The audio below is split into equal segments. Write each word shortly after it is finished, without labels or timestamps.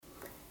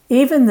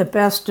Even the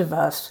best of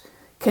us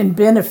can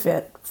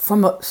benefit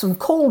from some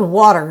cold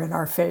water in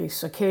our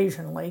face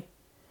occasionally.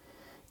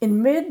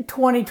 In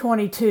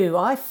mid-2022,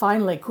 I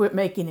finally quit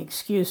making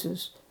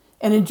excuses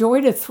and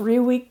enjoyed a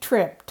 3-week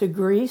trip to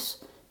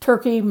Greece,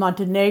 Turkey,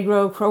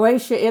 Montenegro,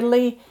 Croatia,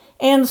 Italy,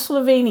 and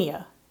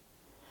Slovenia.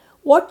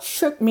 What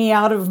shook me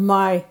out of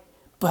my,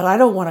 but I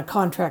don't want to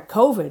contract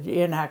COVID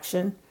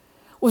inaction,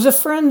 was a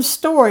friend's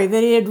story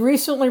that he had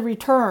recently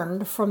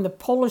returned from the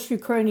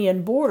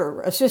Polish-Ukrainian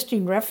border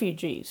assisting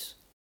refugees.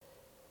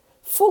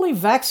 Fully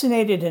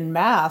vaccinated and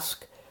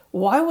masked,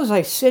 why was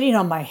I sitting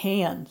on my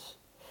hands?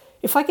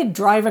 If I could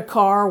drive a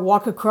car,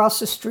 walk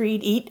across the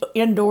street, eat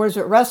indoors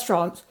at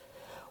restaurants,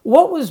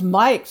 what was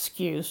my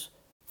excuse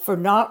for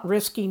not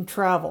risking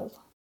travel?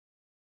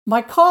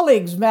 My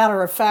colleague's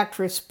matter-of-fact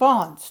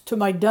response to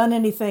my "done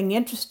anything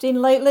interesting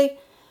lately?"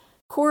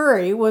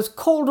 query was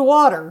cold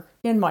water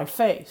in my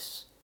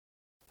face.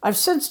 I've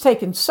since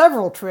taken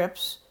several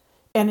trips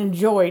and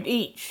enjoyed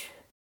each.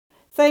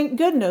 Thank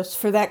goodness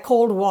for that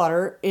cold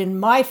water in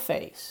my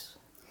face.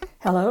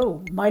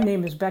 Hello, my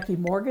name is Becky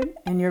Morgan,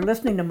 and you're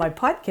listening to my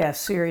podcast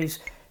series,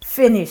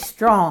 Finish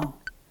Strong,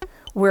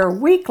 where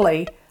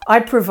weekly I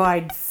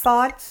provide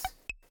thoughts,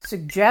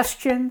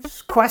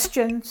 suggestions,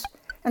 questions,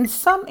 and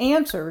some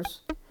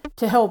answers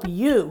to help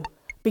you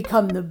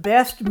become the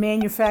best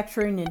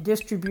manufacturing and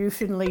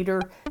distribution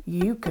leader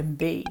you can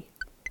be.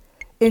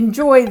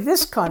 Enjoy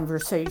this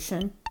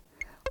conversation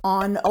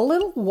on a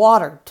little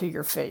water to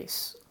your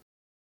face.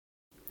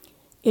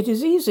 It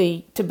is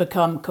easy to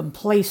become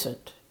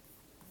complacent.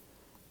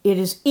 It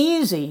is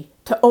easy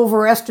to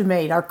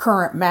overestimate our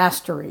current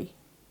mastery.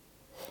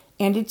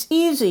 And it's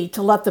easy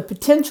to let the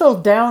potential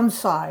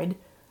downside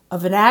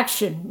of an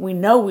action we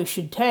know we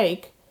should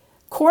take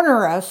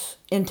corner us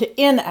into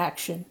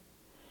inaction.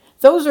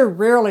 Those are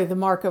rarely the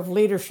mark of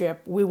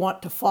leadership we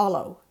want to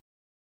follow.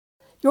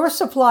 Your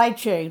supply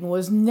chain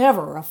was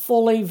never a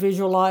fully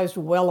visualized,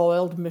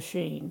 well-oiled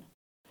machine.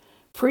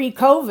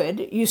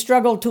 Pre-COVID, you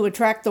struggled to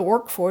attract the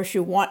workforce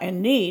you want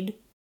and need,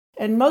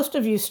 and most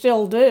of you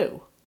still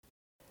do.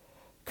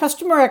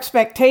 Customer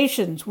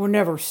expectations were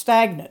never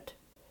stagnant,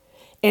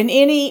 and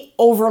any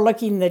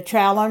overlooking the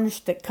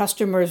challenge that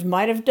customers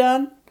might have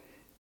done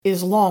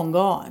is long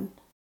gone.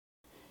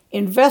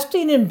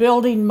 Investing in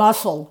building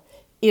muscle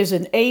is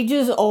an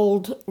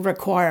ages-old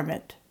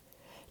requirement.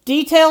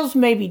 Details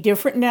may be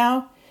different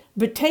now,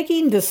 but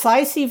taking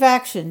decisive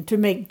action to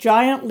make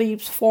giant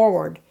leaps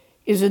forward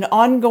is an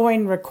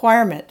ongoing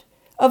requirement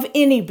of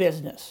any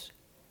business.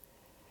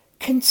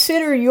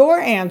 Consider your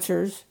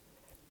answers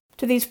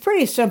to these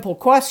pretty simple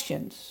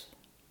questions.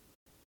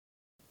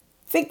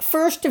 Think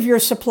first of your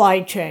supply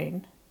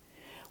chain.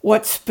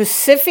 What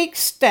specific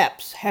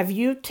steps have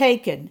you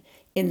taken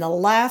in the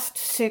last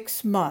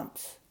 6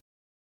 months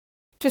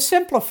to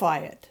simplify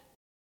it,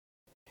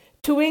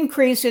 to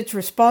increase its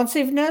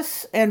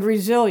responsiveness and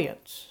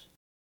resilience,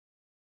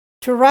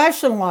 to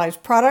rationalize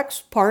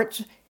products,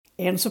 parts,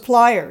 and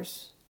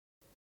suppliers,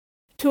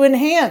 to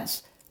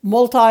enhance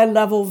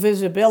multi-level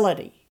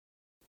visibility?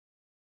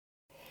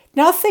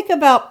 Now think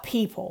about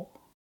people.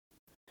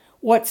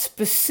 What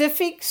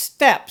specific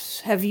steps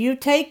have you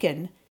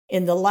taken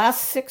in the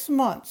last 6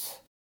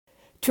 months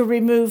to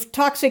remove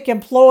toxic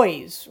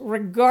employees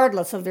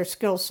regardless of their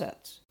skill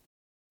sets,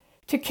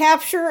 to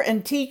capture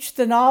and teach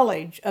the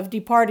knowledge of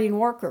departing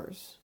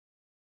workers,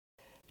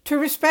 to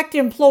respect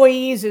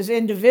employees as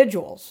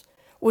individuals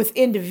with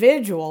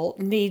individual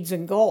needs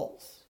and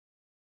goals,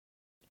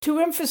 to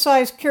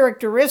emphasize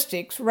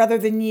characteristics rather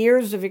than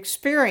years of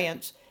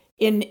experience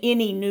in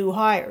any new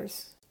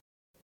hires,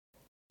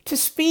 to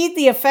speed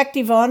the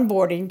effective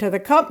onboarding to the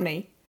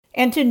company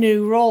and to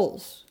new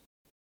roles,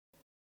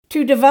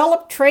 to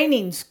develop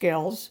training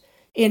skills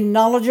in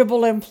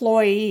knowledgeable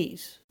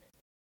employees,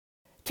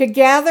 to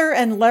gather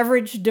and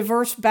leverage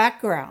diverse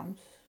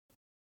backgrounds.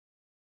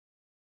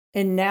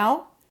 And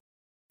now,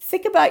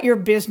 think about your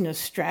business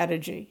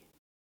strategy.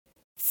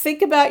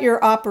 Think about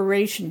your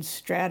operations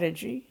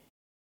strategy.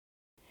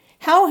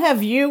 How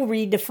have you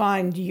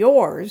redefined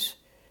yours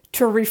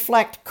to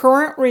reflect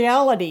current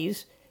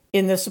realities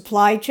in the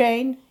supply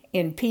chain,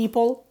 in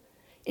people,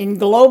 in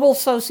global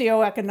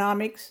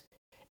socioeconomics,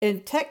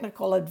 in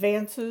technical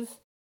advances,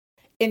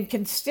 in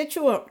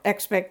constituent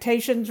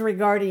expectations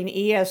regarding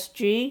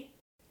ESG?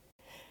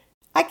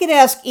 I could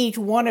ask each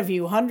one of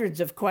you hundreds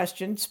of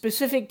questions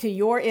specific to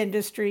your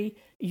industry,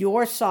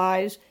 your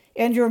size,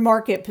 and your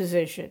market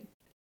position.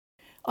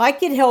 I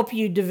could help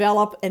you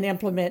develop and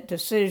implement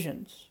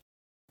decisions.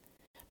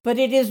 But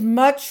it is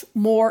much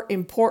more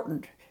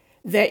important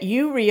that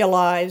you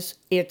realize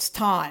it's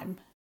time.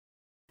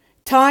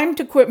 Time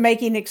to quit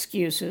making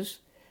excuses,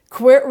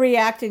 quit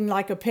reacting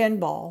like a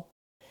pinball,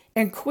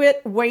 and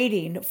quit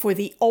waiting for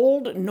the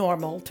old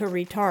normal to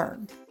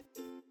return.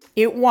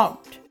 It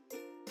won't.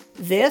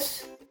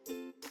 This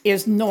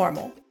is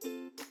normal.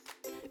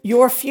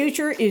 Your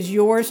future is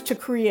yours to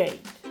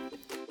create.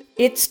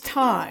 It's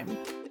time.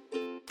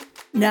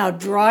 Now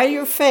dry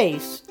your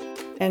face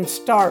and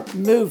start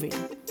moving.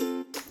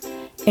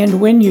 And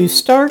when you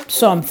start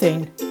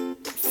something,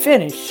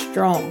 finish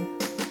strong.